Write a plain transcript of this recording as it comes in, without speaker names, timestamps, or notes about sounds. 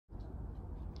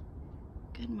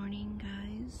Good morning,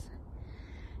 guys.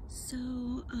 So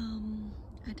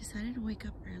I decided to wake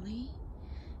up early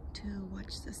to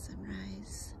watch the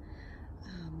sunrise.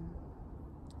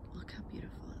 Look how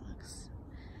beautiful it looks.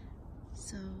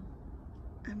 So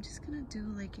I'm just gonna do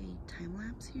like a time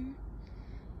lapse here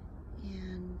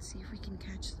and see if we can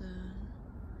catch the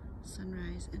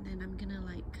sunrise, and then I'm gonna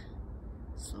like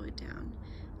slow it down.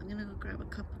 I'm gonna go grab a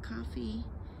cup of coffee,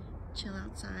 chill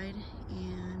outside,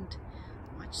 and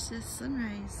watch this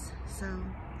sunrise. So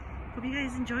hope you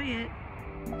guys enjoy it.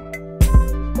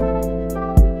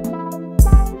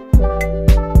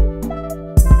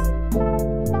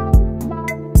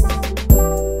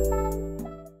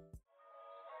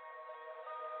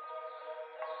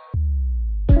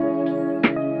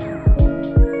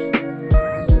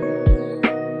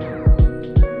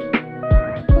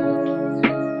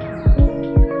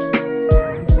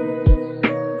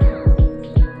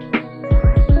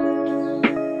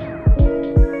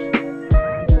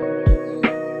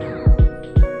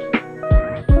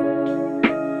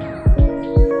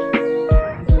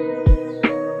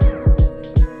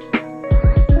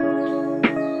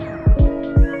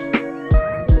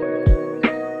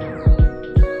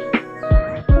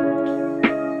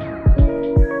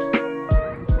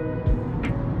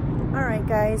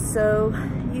 Guys, so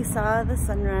you saw the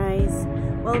sunrise,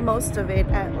 well, most of it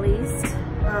at least.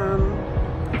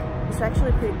 It's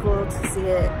actually pretty cool to see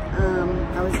it.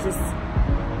 I was just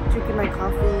drinking my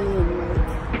coffee and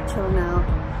like chilling out,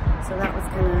 so that was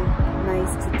kind of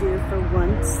nice to do for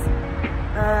once.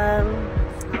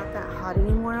 It's not that hot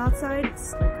anymore outside.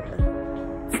 It's like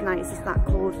it's nice, it's not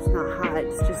cold, it's not hot,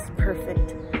 it's just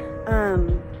perfect.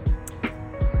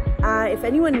 If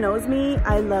anyone knows me,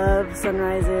 I love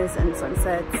sunrises and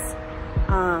sunsets.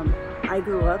 I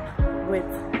grew up with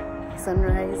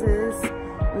sunrises.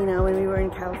 You know, when we were in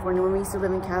California, when we used to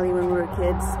live in Cali when we were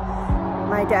kids,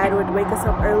 my dad would wake us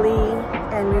up early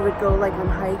and we would go like on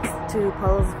hikes to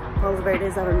Palos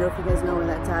Verdes. I don't know if you guys know where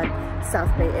that's at,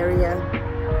 South Bay area.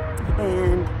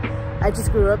 And I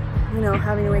just grew up, you know,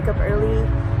 having to wake up early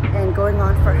and going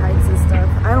on for hikes and stuff.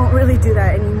 I don't really do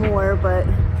that anymore, but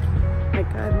my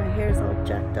God, my hair is all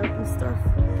jacked up and stuff.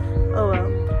 Oh well,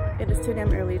 it is too damn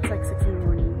early. It's like 6 in the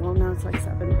morning. Well, now it's like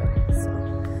 7, but so.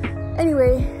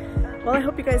 Anyway, well, I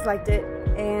hope you guys liked it.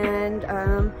 And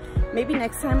maybe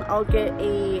next time I'll get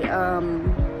a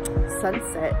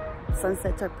sunset.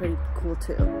 Sunsets are pretty cool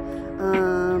too.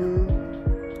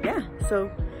 Yeah, so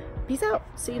peace out.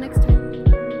 See you next time.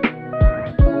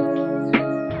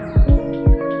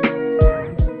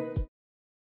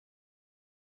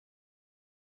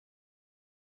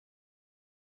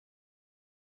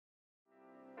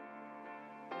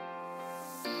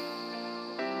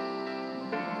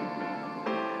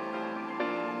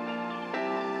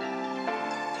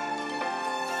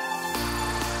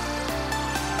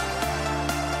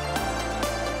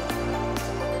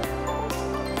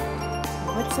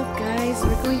 What's up, guys?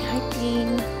 We're going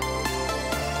hiking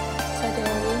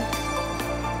today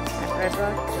at Red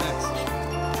Rock.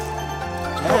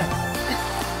 Yes.